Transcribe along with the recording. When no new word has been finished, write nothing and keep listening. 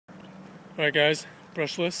Alright guys,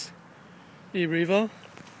 brushless, E-Revo,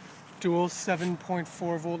 dual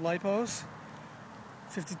 7.4 volt LiPos,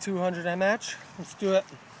 5200 mAh. Let's do it.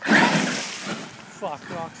 Fuck,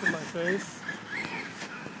 rocks in my face.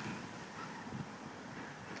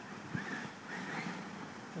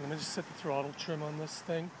 Let me just set the throttle trim on this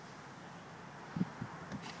thing.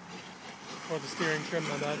 Or the steering trim,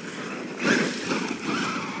 my bad.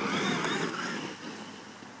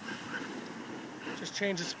 Just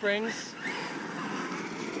change the springs.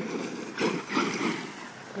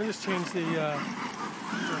 I'm gonna just change the trim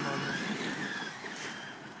on this.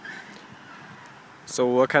 So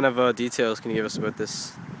what kind of details can you give us about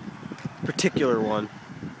this particular one?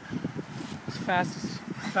 It's fast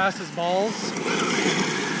as balls.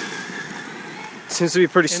 Seems to be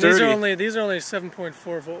pretty sturdy. And these are only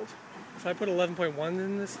 7.4 volt. If I put 11.1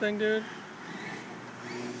 in this thing, dude.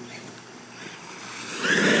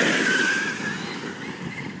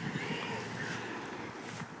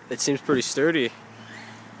 It seems pretty sturdy.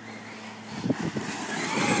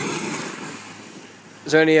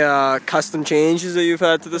 Is there any custom changes that you've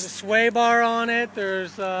had to this? There's a sway bar on it.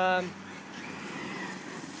 There's those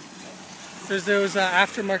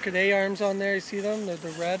aftermarket A-arms on there. You see them? They're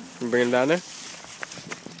red. Can you bring them down there?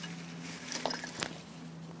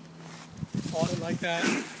 Hold it like that.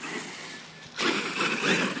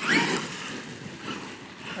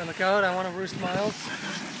 And look out! I want to roost miles.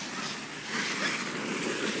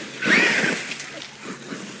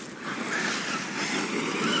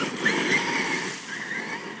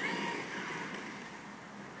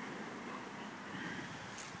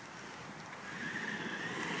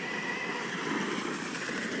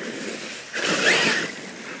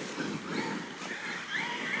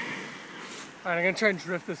 Alright, I'm going to try and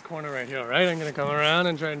drift this corner right here, alright? I'm going to come around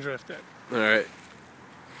and try and drift it. Alright.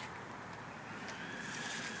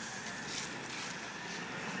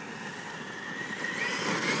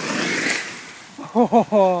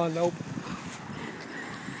 Oh, nope.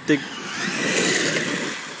 Dig.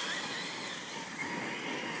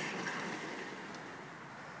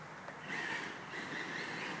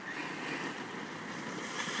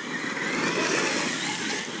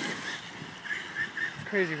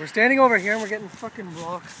 Crazy. We're standing over here and we're getting fucking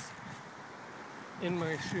rocks in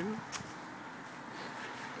my shoe.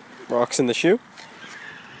 Rocks in the shoe?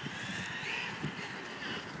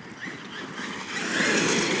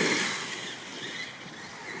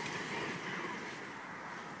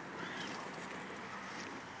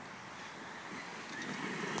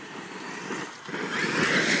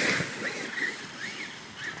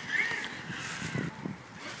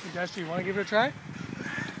 Hey, Dash, do you want to give it a try?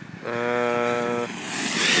 Holy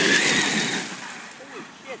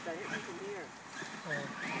shit, that hit me from here.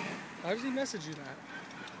 How does he message you that?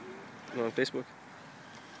 On Facebook.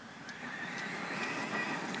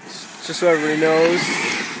 Just so everybody knows,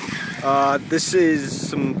 this is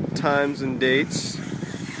some times and dates.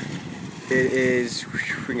 It is, we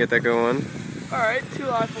can get that going. Alright, 2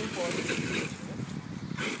 iPhone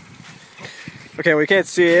 4. Okay, we can't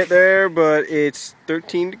see it there, but it's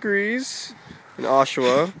 13 degrees in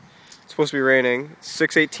Oshawa. It's supposed to be raining. It's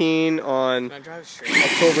 6/18 on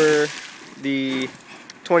October the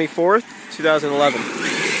 24th, 2011.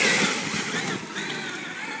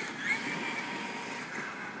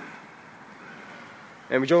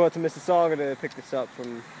 And we drove out to Mississauga to pick this up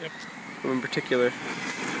from in particular.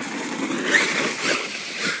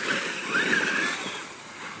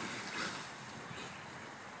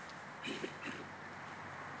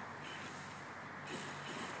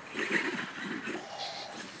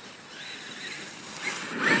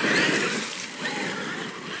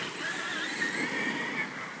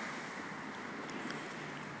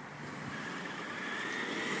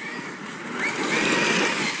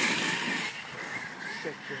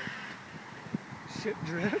 Shit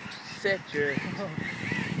drift? Sick drift. Oh.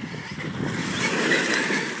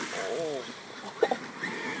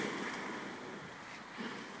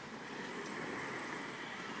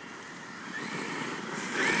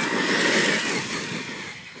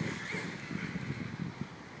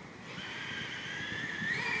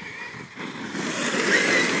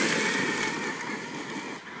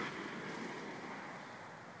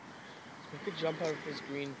 We could jump out of his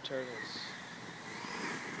green turtles.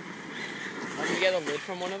 Can you get a lid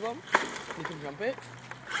from one of them? You can jump it.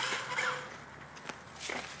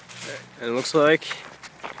 And it looks like...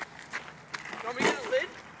 You want me to get a lid?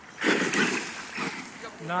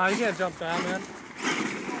 Nah, you can't jump that, man.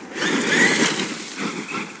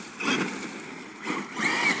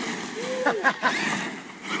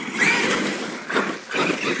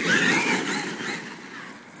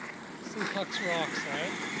 Some Huck's rocks,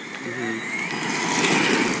 right? Mm-hmm.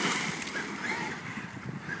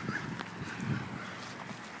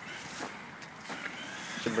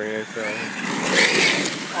 bring it in for.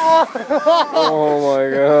 Oh my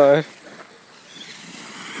god.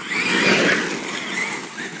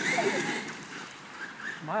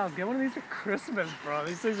 Miles, get one of these for Christmas, bro.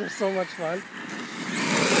 These things are so much fun.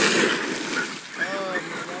 Oh, man,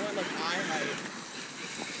 that went like eye height.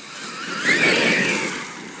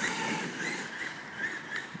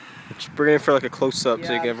 Just bring it in for like a close up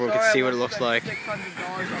so Yeah, everyone can see what it looks like. $600 on a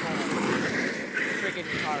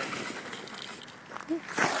freaking car.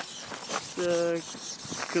 Get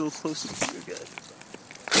a little closer to you guys.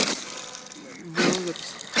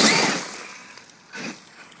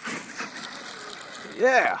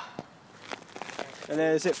 Yeah. And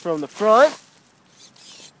there's it from the front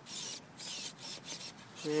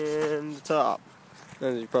and the top.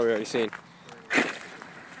 As you've probably already seen.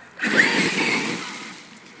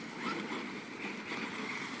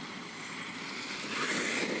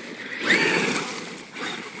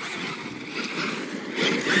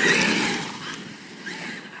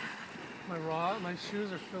 My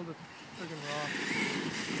shoes are filled with friggin' rocks.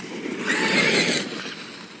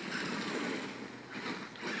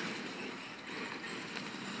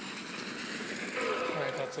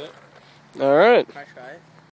 Alright, that's it. Alright. Can I try it?